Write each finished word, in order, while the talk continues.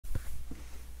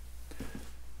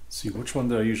Let's see, which one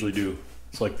did I usually do?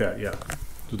 It's like that, yeah.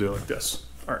 We'll do it like this.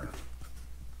 All right.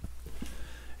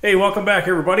 Hey, welcome back,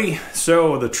 everybody.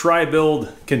 So the try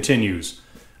build continues.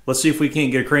 Let's see if we can't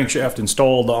get a crankshaft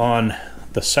installed on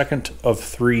the second of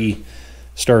 3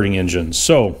 starting engines.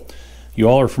 So you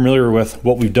all are familiar with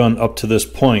what we've done up to this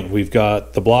point. We've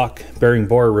got the block bearing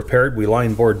bore repaired. We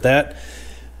line bored that.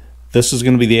 This is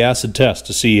going to be the acid test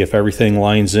to see if everything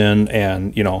lines in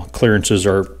and, you know, clearances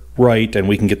are right and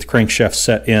we can get the crankshaft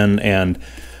set in and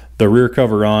the rear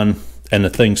cover on and the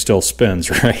thing still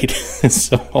spins, right?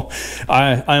 So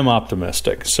I'm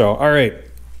optimistic. So, all right.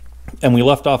 And we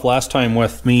left off last time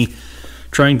with me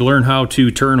trying to learn how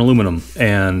to turn aluminum.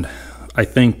 And I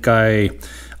think I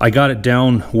got it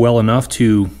down well enough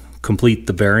to complete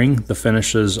the bearing. The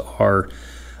finishes are,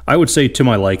 I would say, to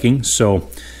my liking. So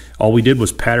all we did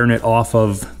was pattern it off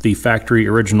of the factory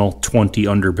original 20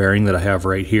 under bearing that I have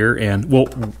right here. And, well,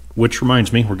 which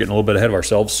reminds me, we're getting a little bit ahead of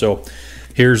ourselves. So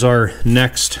here's our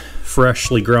next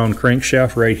freshly ground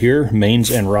crankshaft right here. Mains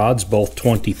and rods, both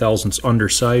 20 thousandths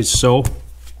undersized. So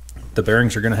the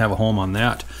bearings are going to have a home on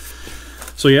that.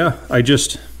 So yeah, I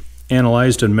just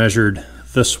analyzed and measured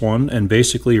this one and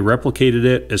basically replicated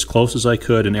it as close as I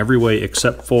could in every way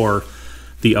except for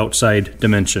the outside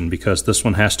dimension, because this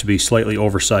one has to be slightly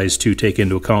oversized to take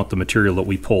into account the material that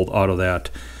we pulled out of that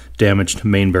damaged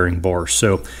main bearing bore.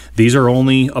 So these are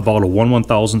only about a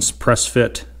 1/1000th press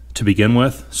fit to begin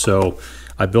with. So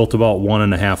I built about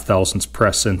 1.5 thousandths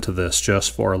press into this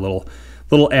just for a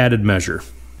little added measure.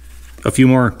 A few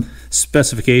more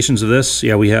specifications of this.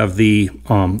 Yeah, we have the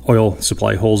oil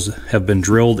supply holes have been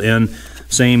drilled in,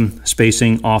 same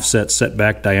spacing, offset,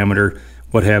 setback, diameter,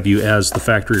 what have you as the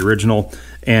factory original.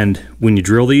 And when you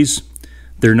drill these,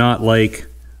 they're not like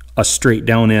a straight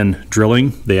down in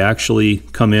drilling. They actually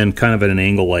come in kind of at an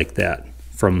angle like that,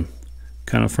 from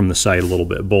the side a little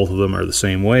bit. Both of them are the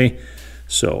same way.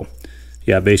 So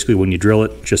yeah, basically when you drill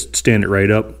it, just stand it right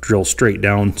up, drill straight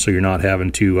down, so you're not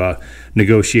having to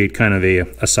negotiate kind of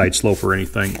a side slope or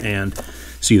anything. And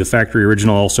see, the factory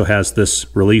original also has this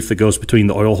relief that goes between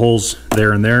the oil holes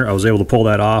there and there. I was able to pull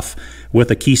that off with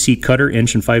a key seat cutter,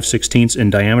 1 5/16 in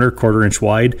diameter, 1/4 inch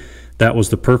wide. That was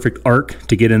the perfect arc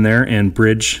to get in there and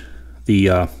bridge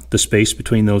the space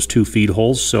between those 2 feed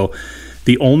holes. So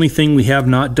the only thing we have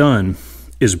not done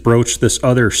is broach this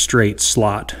other straight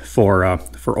slot for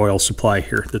oil supply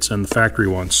here that's in the factory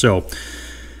one. So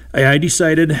I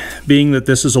decided, being that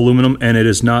this is aluminum and it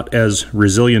is not as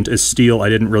resilient as steel, I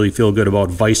didn't really feel good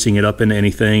about vicing it up into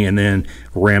anything and then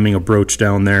ramming a broach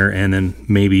down there and then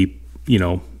maybe, you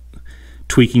know,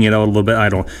 tweaking it out a little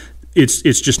bit.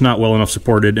 It's just not well enough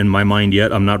supported in my mind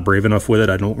yet. I'm not brave enough with it.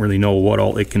 I don't really know what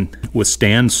all it can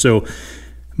withstand. So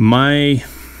my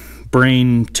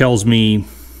brain tells me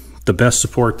the best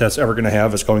support that's ever going to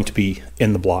have is going to be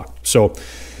in the block. So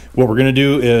what we're going to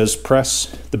do is press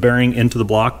the bearing into the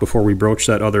block before we broach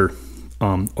that other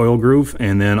oil groove,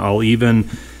 and then I'll even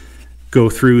go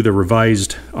through the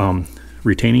revised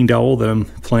retaining dowel that I'm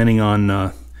planning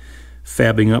on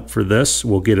fabbing up for this.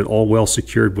 We'll get it all well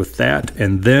secured with that,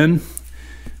 and then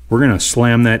we're going to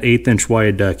slam that 1/8 inch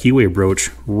wide keyway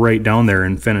broach right down there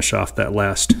and finish off that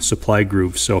last supply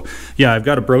groove. So yeah, I've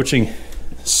got a broaching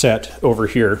set over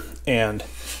here, and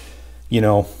you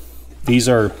know, these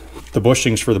are the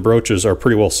bushings for the broaches are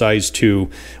pretty well sized to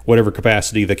whatever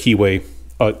capacity the keyway,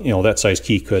 you know, that size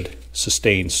key could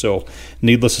sustain. So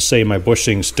needless to say, my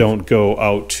bushings don't go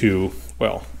out to,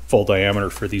 well, full diameter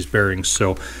for these bearings.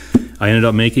 So I ended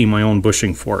up making my own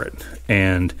bushing for it,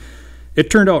 and it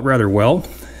turned out rather well.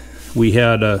 We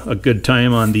had a good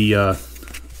time on the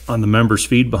members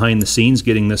feed behind the scenes,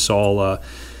 getting this all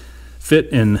fit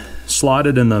and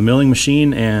slotted in the milling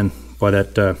machine, and by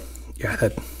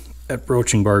that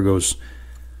broaching bar goes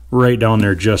right down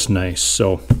there just nice.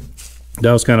 So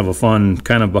that was kind of a fun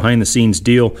kind of behind the scenes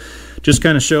deal. Just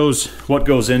kind of shows what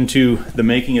goes into the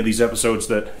making of these episodes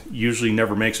that usually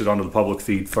never makes it onto the public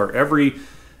feed. For every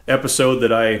episode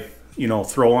that I, you know,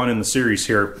 throw on in the series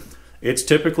here, it's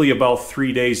typically about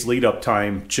 3 days lead up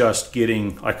time just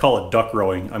getting, I call it duck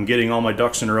rowing. I'm getting all my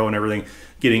ducks in a row and everything,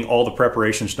 getting all the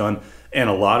preparations done. And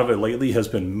a lot of it lately has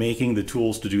been making the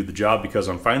tools to do the job, because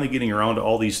I'm finally getting around to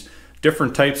all these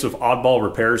different types of oddball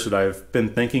repairs that I've been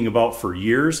thinking about for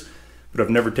years, but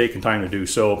I've never taken time to do.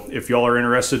 So if y'all are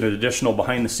interested in additional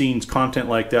behind the scenes content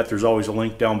like that, there's always a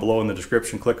link down below in the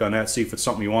description. Click on that, see if it's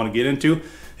something you want to get into.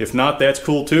 If not, that's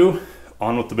cool too.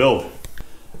 On with the build.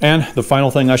 And the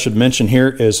final thing I should mention here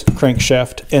is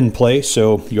crankshaft end play.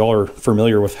 So y'all are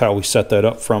familiar with how we set that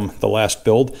up from the last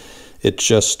build. It's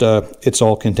just, it's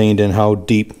all contained in how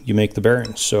deep you make the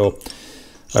bearings. So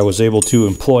I was able to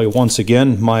employ once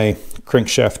again my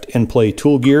crankshaft in-play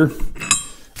tool gear.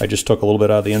 I just took a little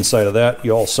bit out of the inside of that,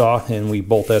 you all saw, and we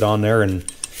bolt that on there, and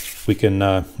we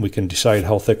can decide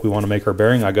how thick we want to make our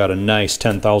bearing. I got a nice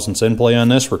 10 thousandths in play on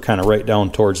this. We're kind of right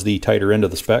down towards the tighter end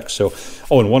of the spec. So,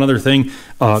 oh, and one other thing,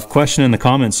 question in the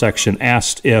comments section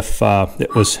asked if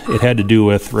it had to do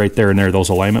with right there and there, those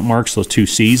alignment marks, those two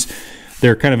C's.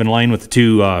 They're kind of in line with the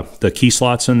two the key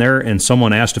slots in there, and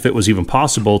someone asked if it was even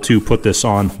possible to put this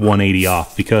on 180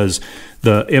 off, because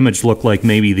the image looked like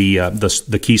maybe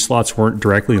the key slots weren't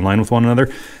directly in line with one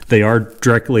another. They are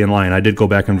directly in line. I did go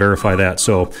back and verify that,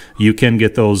 so you can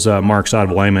get those marks out of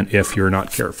alignment if you're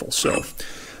not careful. So,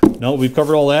 now we've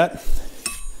covered all that,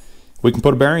 we can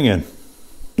put a bearing in.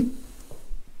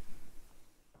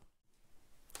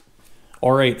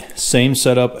 All right, same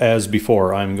setup as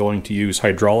before. I'm going to use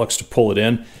hydraulics to pull it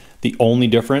in. The only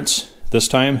difference this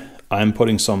time, I'm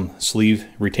putting some sleeve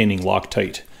retaining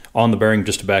Loctite on the bearing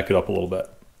just to back it up a little bit.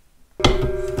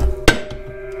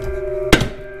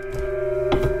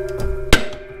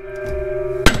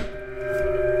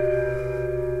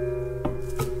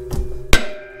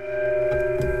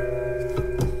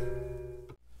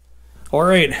 All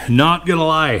right, not gonna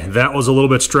lie, that was a little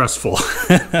bit stressful.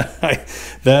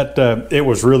 It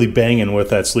was really banging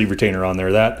with that sleeve retainer on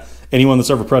there. That anyone that's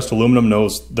ever pressed aluminum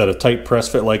knows that a tight press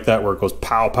fit like that, where it goes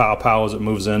pow, pow, pow as it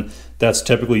moves in, that's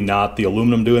typically not the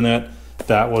aluminum doing that.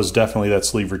 That was definitely that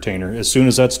sleeve retainer. As soon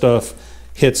as that stuff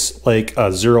hits like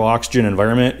a zero oxygen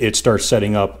environment, it starts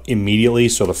setting up immediately.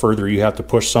 So the further you have to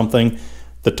push something,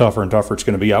 the tougher and tougher it's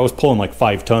going to be. I was pulling like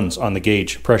 5 tons on the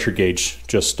gauge, pressure gauge,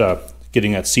 just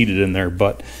getting that seated in there,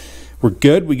 but we're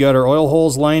good. We got our oil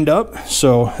holes lined up,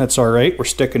 so that's all right. We're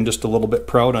sticking just a little bit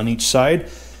proud on each side,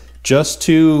 just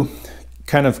to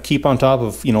kind of keep on top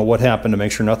of, you know, what happened, to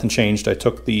make sure nothing changed. I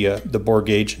took the bore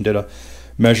gauge and did a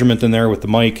measurement in there with the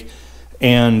mic,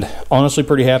 and honestly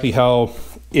pretty happy how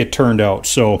it turned out.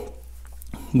 So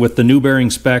with the new bearing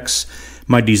specs,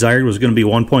 my desired was going to be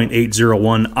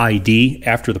 1.801 ID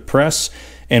after the press,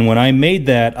 and when I made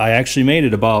that, I actually made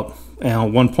it about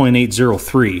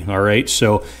 1.803. all right,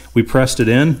 so we pressed it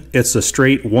in. It's a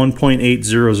straight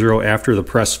 1.800 after the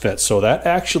press fit, so that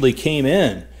actually came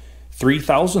in 3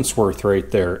 thousandths worth right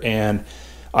there. And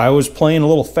I was playing a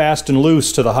little fast and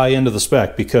loose to the high end of the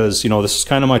spec, because, you know, this is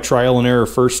kind of my trial and error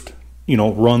first, you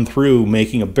know, run through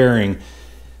making a bearing.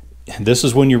 This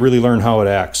is when you really learn how it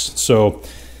acts. So,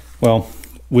 well,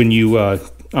 when you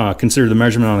consider the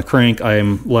measurement on the crank, I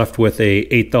am left with a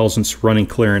 8 thousandths running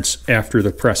clearance after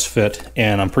the press fit,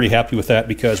 and I'm pretty happy with that,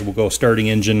 because we'll go starting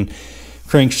engine,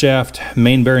 crankshaft,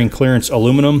 main bearing clearance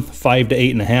aluminum 5 to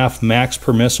 8.5, max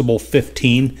permissible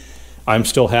 15. I'm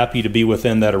still happy to be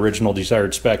within that original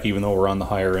desired spec, even though we're on the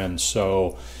higher end.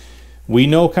 So we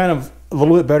know kind of a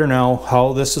little bit better now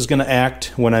how this is going to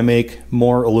act when I make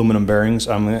more aluminum bearings.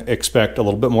 I'm going to expect a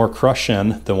little bit more crush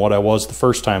in than what I was the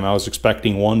first time. I was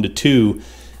expecting 1 to 2.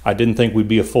 I didn't think we'd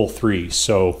be a full 3.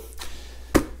 So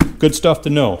good stuff to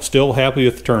know. Still happy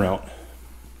with the turnout.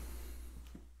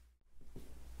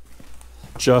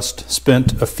 Just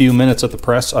spent a few minutes at the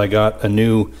press. I got a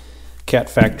new Cat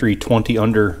Factory 20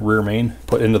 under rear main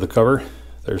put into the cover.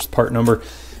 There's part number.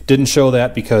 Didn't show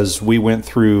that because we went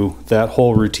through that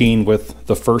whole routine with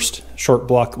the first short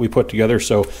block that we put together.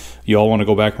 So you all want to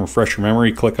go back and refresh your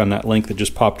memory, click on that link that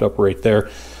just popped up right there.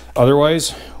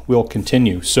 Otherwise, we'll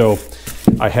continue. So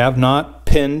I have not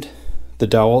pinned the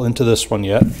dowel into this one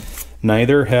yet.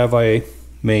 Neither have I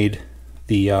made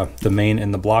the main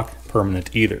and the block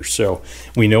permanent either. So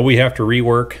we know we have to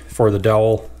rework for the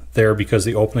dowel there, because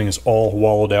the opening is all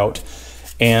wallowed out.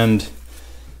 And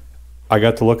I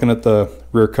got to looking at the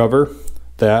rear cover.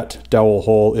 That dowel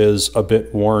hole is a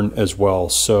bit worn as well.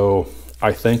 So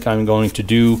I think I'm going to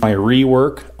do my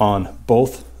rework on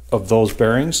both of those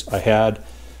bearings. I had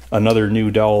another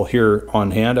new dowel here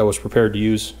on hand I was prepared to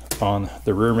use on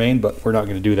the rear main, but we're not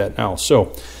going to do that now.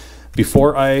 So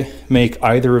before I make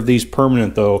either of these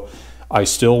permanent though, I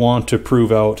still want to prove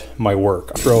out my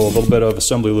work. Throw a little bit of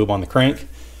assembly lube on the crank,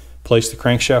 place the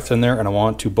crankshaft in there, and I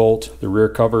want to bolt the rear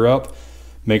cover up.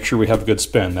 Make sure we have a good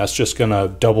spin. That's just going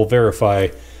to double verify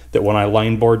that when I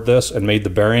line bored this and made the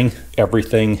bearing,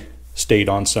 everything stayed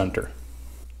on center.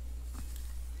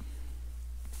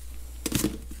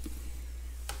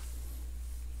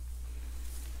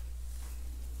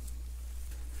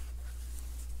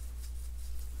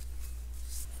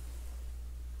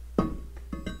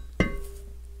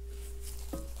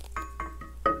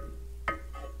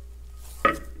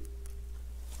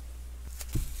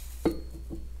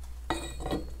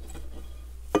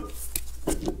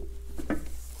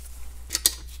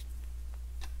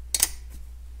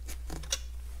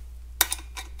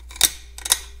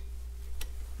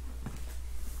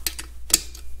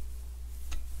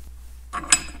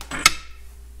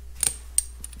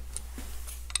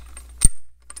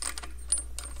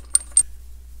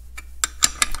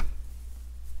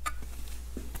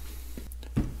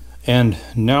 And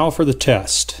now for the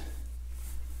test.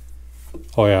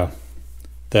 Oh yeah,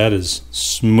 that is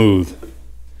smooth.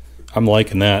 I'm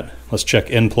liking that. Let's check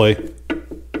end play.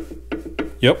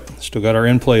 Yep, still got our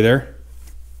end play there.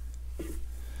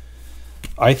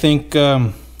 I think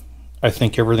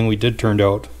everything we did turned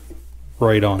out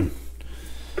right on.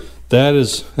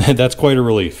 That's quite a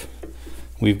relief.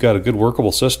 We've got a good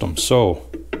workable system. So,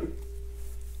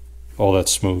 oh,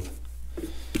 that's smooth.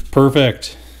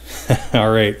 Perfect.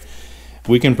 All right,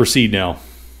 we can proceed now.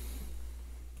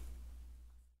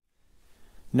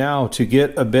 Now, to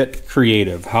get a bit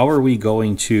creative, how are we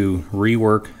going to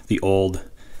rework the old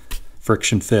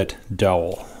friction fit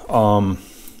dowel?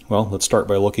 Well, let's start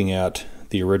by looking at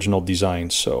the original design.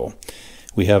 So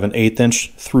we have an 1/8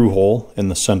 inch through hole in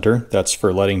the center. That's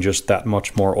for letting just that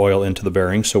much more oil into the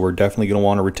bearing. So we're definitely going to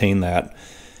want to retain that.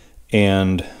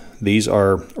 And these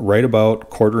are right about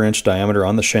 1/4 inch diameter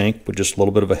on the shank with just a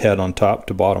little bit of a head on top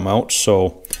to bottom out.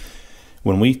 So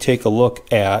when we take a look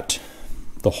at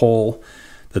the hole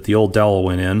that the old dowel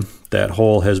went in, that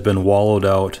hole has been wallowed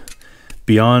out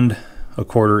beyond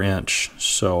 1/4 inch.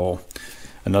 So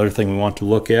another thing we want to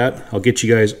look at, I'll get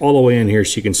you guys all the way in here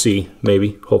so you can see,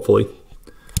 maybe, hopefully.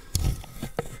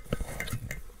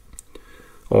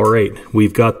 All right,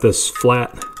 we've got this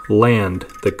flat land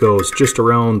that goes just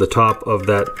around the top of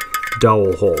that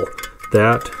dowel hole.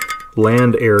 That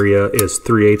land area is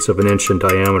 3/8 of an inch in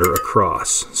diameter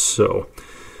across. So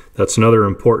that's another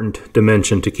important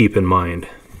dimension to keep in mind.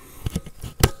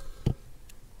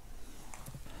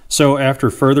 So after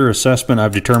further assessment,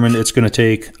 I've determined it's going to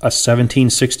take a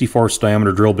 17/64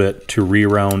 diameter drill bit to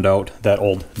re-round out that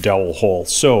old dowel hole.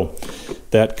 So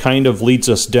that kind of leads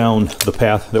us down the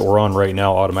path that we're on right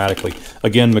now automatically.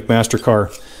 Again,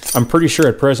 McMaster-Carr, I'm pretty sure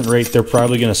at present rate they're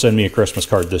probably going to send me a Christmas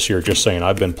card this year, just saying.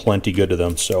 I've been plenty good to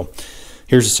them. So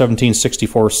here's a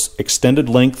 17/64 extended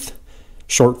length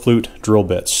short flute drill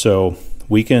bit. So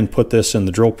we can put this in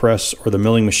the drill press or the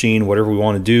milling machine, whatever we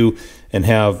want to do, and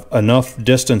have enough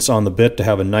distance on the bit to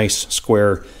have a nice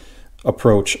square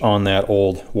approach on that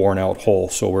old worn out hole.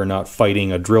 So we're not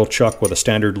fighting a drill chuck with a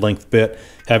standard length bit,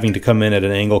 having to come in at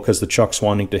an angle because the chuck's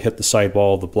wanting to hit the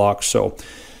sidewall of the block. So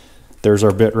there's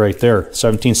our bit right there.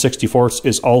 17/64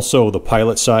 is also the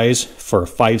pilot size for a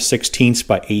 5/16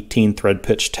 by 18 thread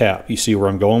pitch tap. You see where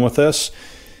I'm going with this?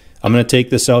 I'm going to take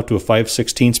this out to a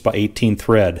 5/16 by 18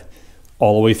 thread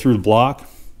all the way through the block,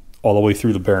 all the way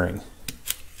through the bearing.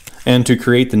 And to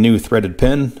create the new threaded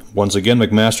pin, once again,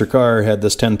 McMaster-Carr had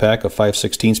this 10-pack of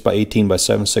 5/16 by 18 by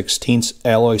 7/16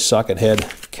 alloy socket head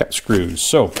cap screws.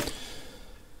 So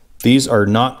these are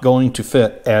not going to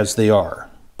fit as they are,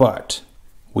 but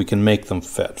we can make them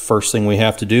fit. First thing we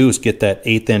have to do is get that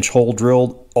 1/8 inch hole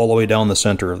drilled all the way down the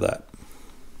center of that.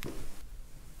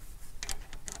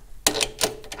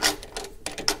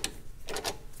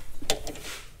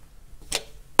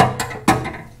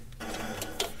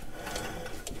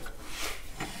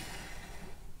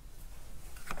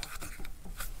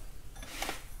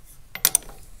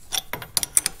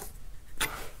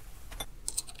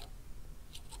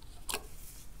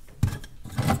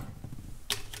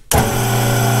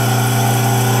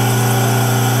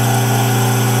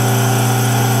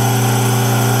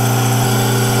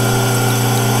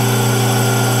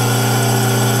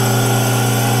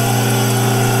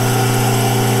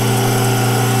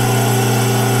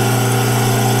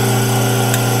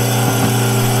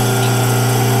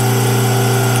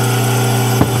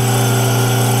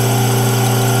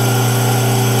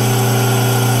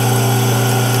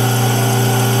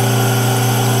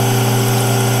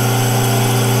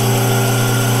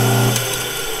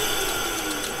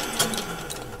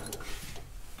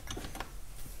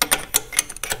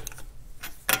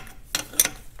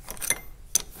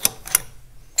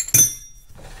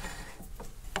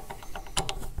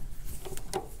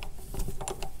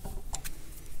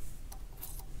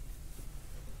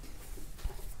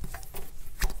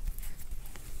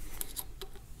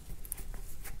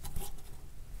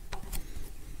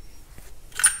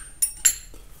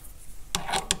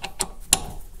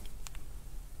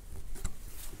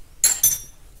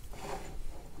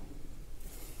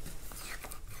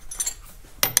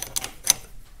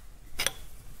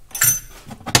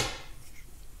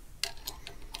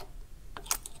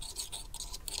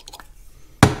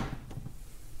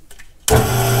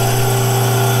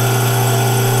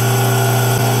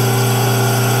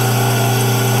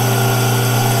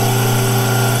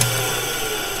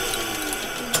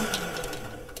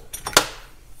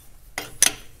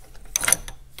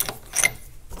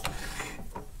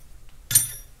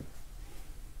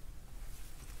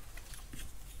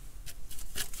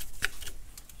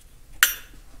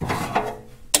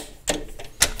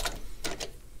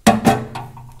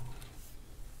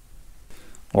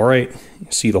 All right,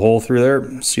 see the hole through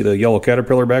there? See the yellow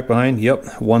caterpillar back behind?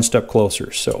 Yep, one step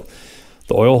closer. So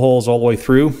the oil hole is all the way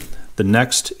through. The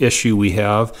next issue we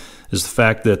have is the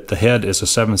fact that the head is a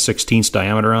 7/16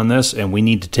 diameter on this, and we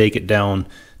need to take it down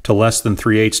to less than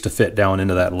 3/8 to fit down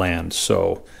into that land.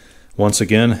 So once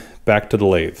again, back to the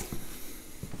lathe.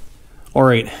 All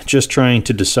right, just trying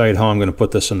to decide how I'm going to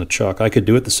put this in the chuck. I could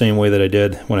do it the same way that I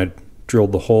did when I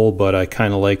drilled the hole, but I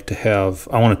kind of like to have,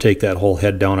 I want to take that whole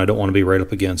head down. I don't want to be right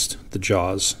up against the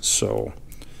jaws. So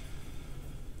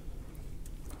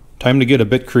time to get a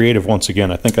bit creative once again.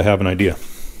 I think I have an idea.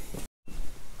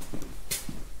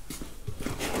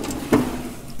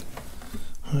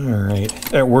 All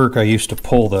right, at work I used to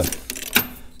pull the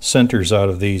centers out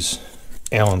of these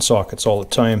Allen sockets all the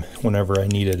time whenever I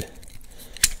needed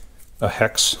a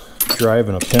hex drive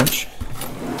in a pinch.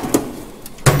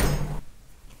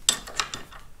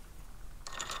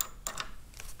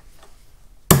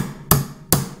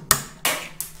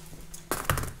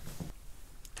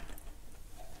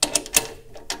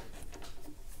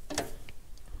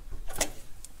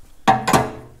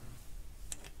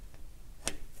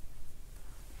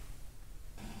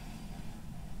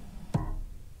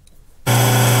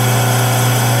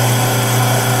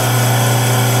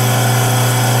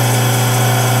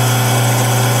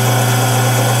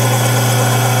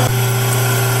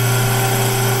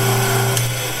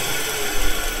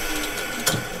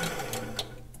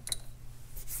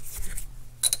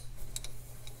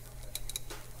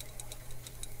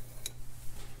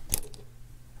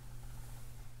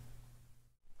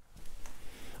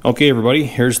 Okay, everybody,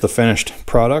 here's the finished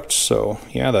product. So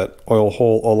yeah, that oil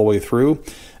hole all the way through,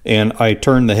 and I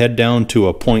turned the head down to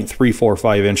a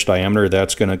 0.345 inch diameter.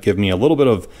 That's going to give me a little bit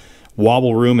of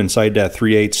wobble room inside that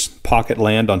 3/8 pocket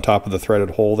land on top of the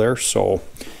threaded hole there. So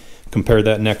compare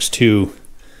that next to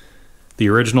the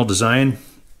original design.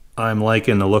 I'm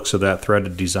liking the looks of that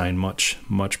threaded design much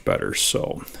better.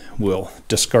 So we'll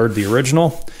discard the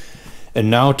original, and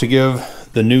now to give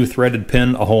the new threaded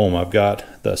pin a home, I've got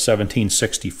the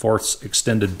 17/64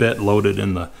 extended bit loaded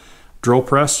in the drill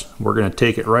press. We're going to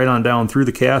take it right on down through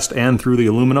the cast and through the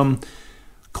aluminum,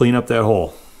 clean up that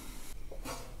hole.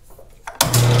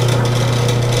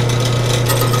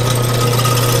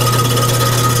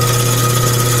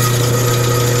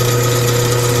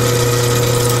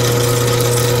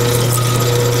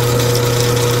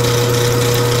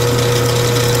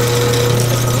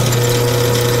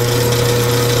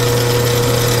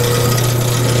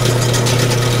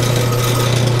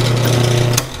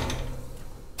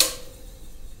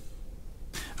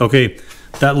 Okay,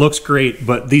 that looks great,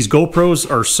 but these GoPros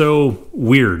are so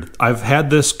weird. I've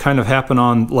had this kind of happen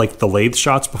on like the lathe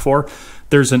shots before.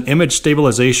 There's an image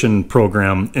stabilization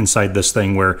program inside this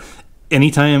thing where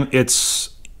anytime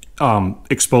it's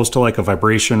exposed to like a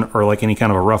vibration or like any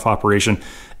kind of a rough operation,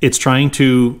 it's trying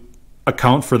to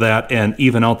account for that and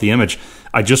even out the image.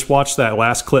 I just watched that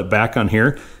last clip back on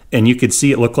here, and you could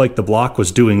see it looked like the block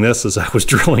was doing this as I was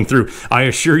drilling through. I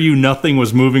assure you nothing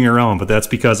was moving around, but that's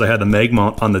because I had the mag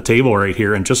mount on the table right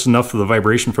here, and just enough of the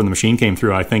vibration from the machine came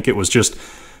through. I think it was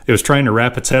trying to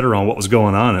wrap its head around what was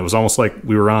going on. It was almost like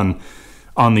we were on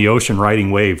the ocean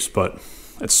riding waves, but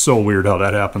it's so weird how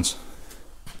that happens.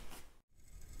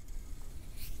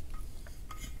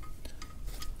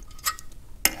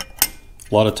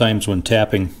 A lot of times when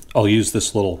tapping, I'll use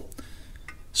this little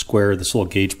square, this little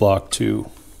gauge block to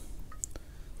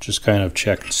just kind of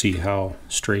check to see how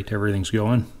straight everything's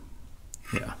going.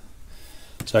 Yeah,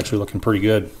 it's actually looking pretty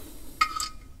good.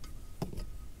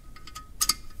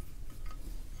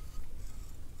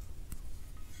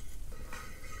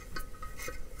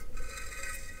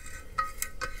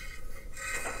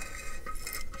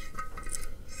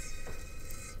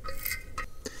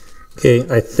 Okay,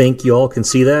 I think you all can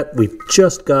see that. We've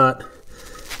just got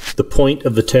the point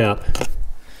of the tap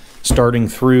starting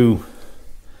through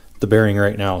the bearing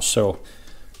right now. So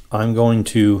I'm going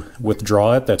to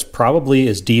withdraw it. That's probably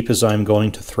as deep as I'm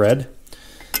going to thread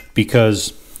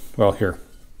because, well, here,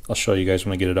 I'll show you guys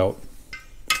when I get it out.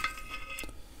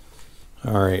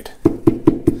 All right.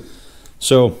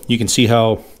 So you can see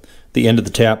how the end of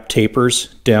the tap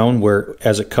tapers down where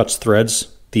as it cuts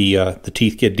threads, the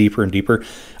teeth get deeper and deeper.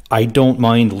 I don't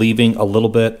mind leaving a little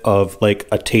bit of like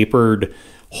a tapered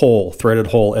hole, threaded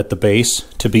hole at the base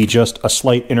to be just a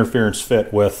slight interference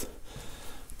fit with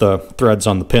the threads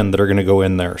on the pin that are going to go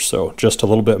in there. So just a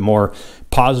little bit more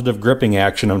positive gripping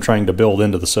action I'm trying to build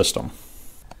into the system.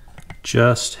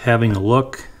 Just having a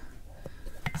look,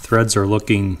 threads are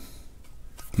looking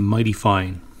mighty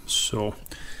fine. So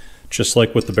just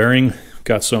like with the bearing,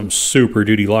 got some Super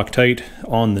Duty Loctite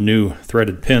on the new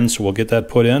threaded pin, so we'll get that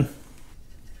put in.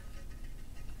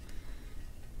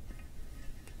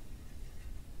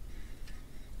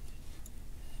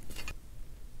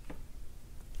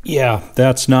 Yeah,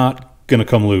 that's not gonna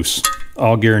come loose.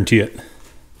 I'll guarantee it.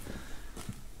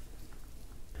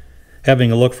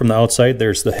 Having a look from the outside,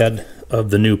 there's the head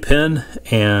of the new pin,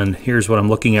 and here's what I'm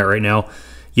looking at right now.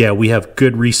 Yeah, we have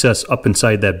good recess up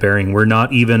inside that bearing. We're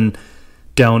not even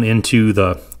down into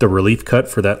the relief cut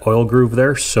for that oil groove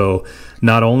there, so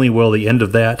not only will the end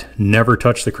of that never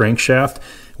touch the crankshaft,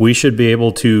 we should be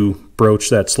able to broach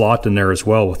that slot in there as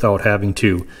well without having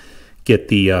to get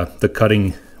the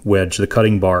cutting wedge, the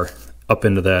cutting bar up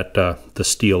into that the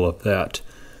steel of that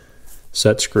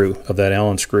set screw, of that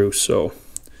Allen screw. So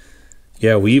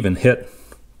yeah, we even hit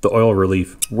the oil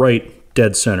relief right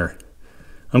dead center.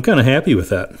 I'm kind of happy with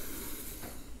that.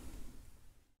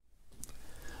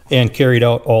 And carried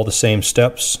out all the same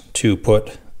steps to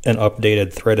put an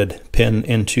updated threaded pin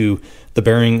into the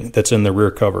bearing that's in the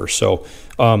rear cover. So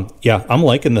yeah, I'm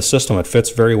liking the system. It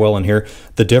fits very well in here.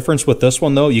 The difference with this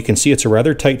one though, you can see it's a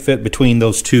rather tight fit between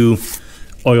those two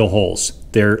oil holes.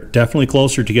 They're definitely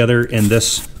closer together in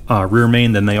this rear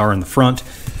main than they are in the front.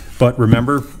 But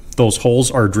remember, those holes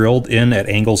are drilled in at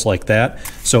angles like that.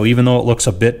 So even though it looks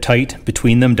a bit tight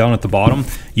between them down at the bottom,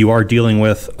 you are dealing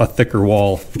with a thicker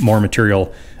wall, more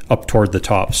material up toward the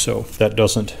top. So that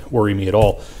doesn't worry me at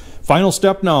all. Final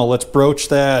step now, let's broach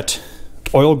that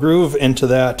oil groove into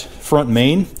that front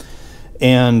main.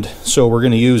 And so we're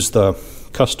going to use the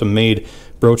custom made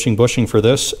broaching bushing for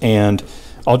this, and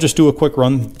I'll just do a quick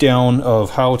rundown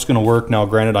of how it's going to work. Now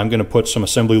granted, I'm going to put some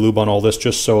assembly lube on all this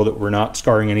just so that we're not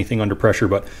scarring anything under pressure,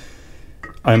 but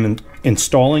I'm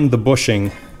installing the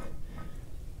bushing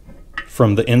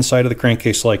from the inside of the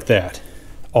crankcase like that,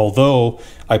 although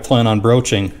I plan on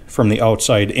broaching from the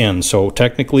outside in. So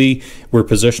technically we're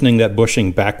positioning that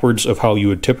bushing backwards of how you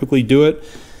would typically do it.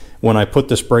 When I put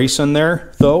this brace in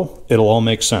there though, it'll all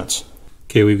make sense.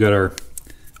 Okay, we've got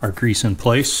our grease in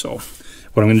place. So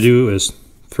what I'm going to do is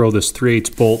throw this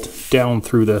 3/8 bolt down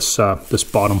through this this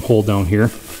bottom hole down here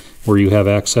where you have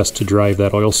access to drive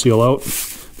that oil seal out.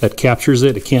 That captures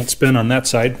it. It can't spin on that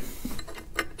side.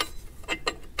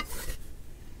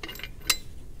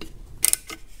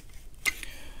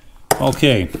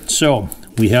 Okay, so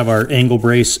we have our angle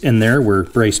brace in there. We're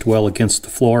braced well against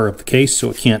the floor of the case so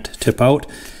it can't tip out,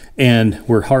 and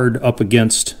we're hard up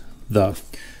against the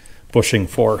bushing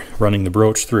for running the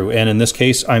broach through. And in this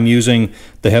case, I'm using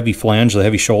the heavy flange, the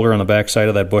heavy shoulder on the back side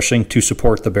of that bushing to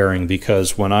support the bearing,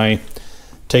 because when I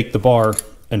take the bar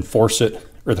and force it,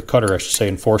 or the cutter I should say,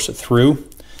 and force it through,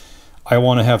 I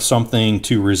want to have something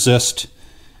to resist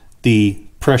the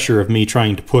pressure of me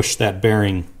trying to push that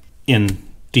bearing in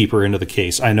deeper into the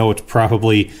case. I know it's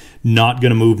probably not going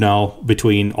to move now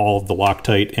between all of the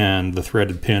Loctite and the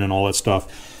threaded pin and all that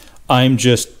stuff. I'm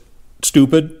just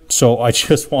stupid, so I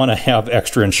just want to have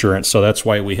extra insurance. So that's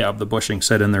why we have the bushing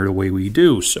set in there the way we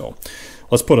do. So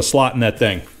let's put a slot in that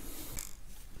thing.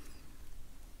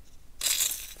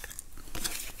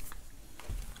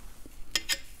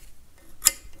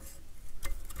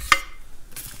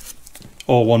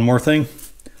 Oh, one more thing.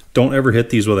 Don't ever hit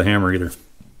these with a hammer either.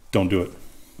 Don't do it.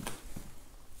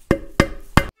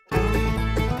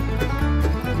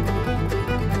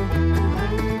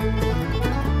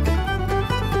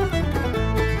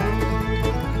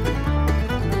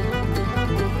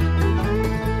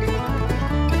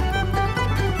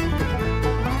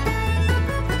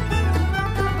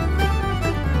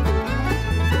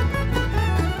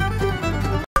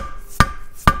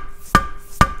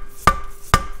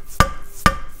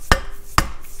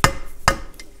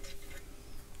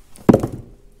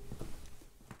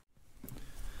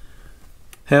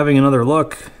 Having another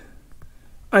look,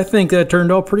 I think that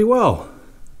turned out pretty well.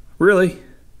 Really.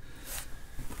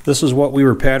 This is what we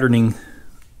were patterning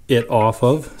it off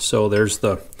of. So there's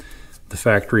the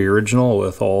factory original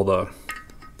with all the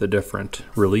different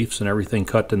reliefs and everything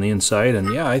cut in the inside.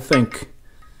 And yeah, I think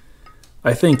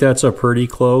that's a pretty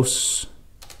close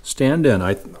stand-in.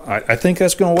 I think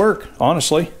that's going to work,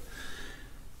 honestly.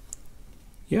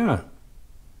 Yeah.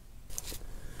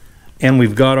 And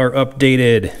we've got our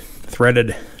updated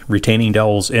threaded retaining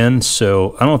dowels in.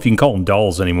 So I don't know if you can call them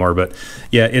dowels anymore, but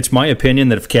yeah, it's my opinion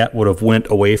that if Cat would have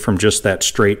went away from just that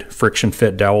straight friction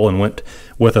fit dowel and went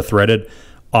with a threaded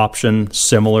option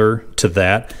similar to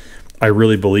that, I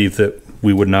really believe that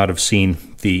we would not have seen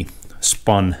the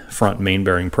spun front main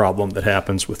bearing problem that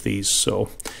happens with these. So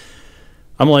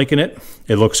I'm liking it.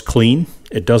 It looks clean.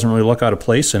 It doesn't really look out of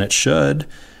place, and it should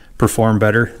perform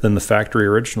better than the factory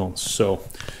originals. So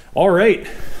all right,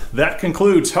 that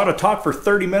concludes how to talk for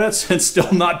 30 minutes and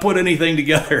still not put anything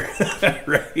together.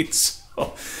 Right?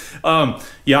 So,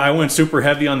 yeah, I went super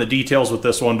heavy on the details with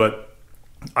this one, but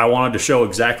I wanted to show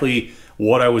exactly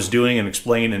what I was doing and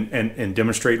explain and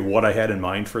demonstrate what I had in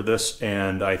mind for this,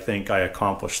 and I think I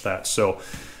accomplished that. So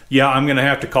yeah, I'm going to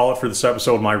have to call it for this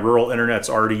episode. My rural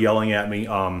internet's already yelling at me.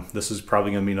 This is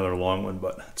probably going to be another long one,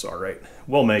 but it's all right.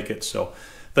 We'll make it. So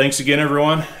thanks again,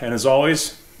 everyone, and as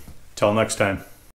always, till next time.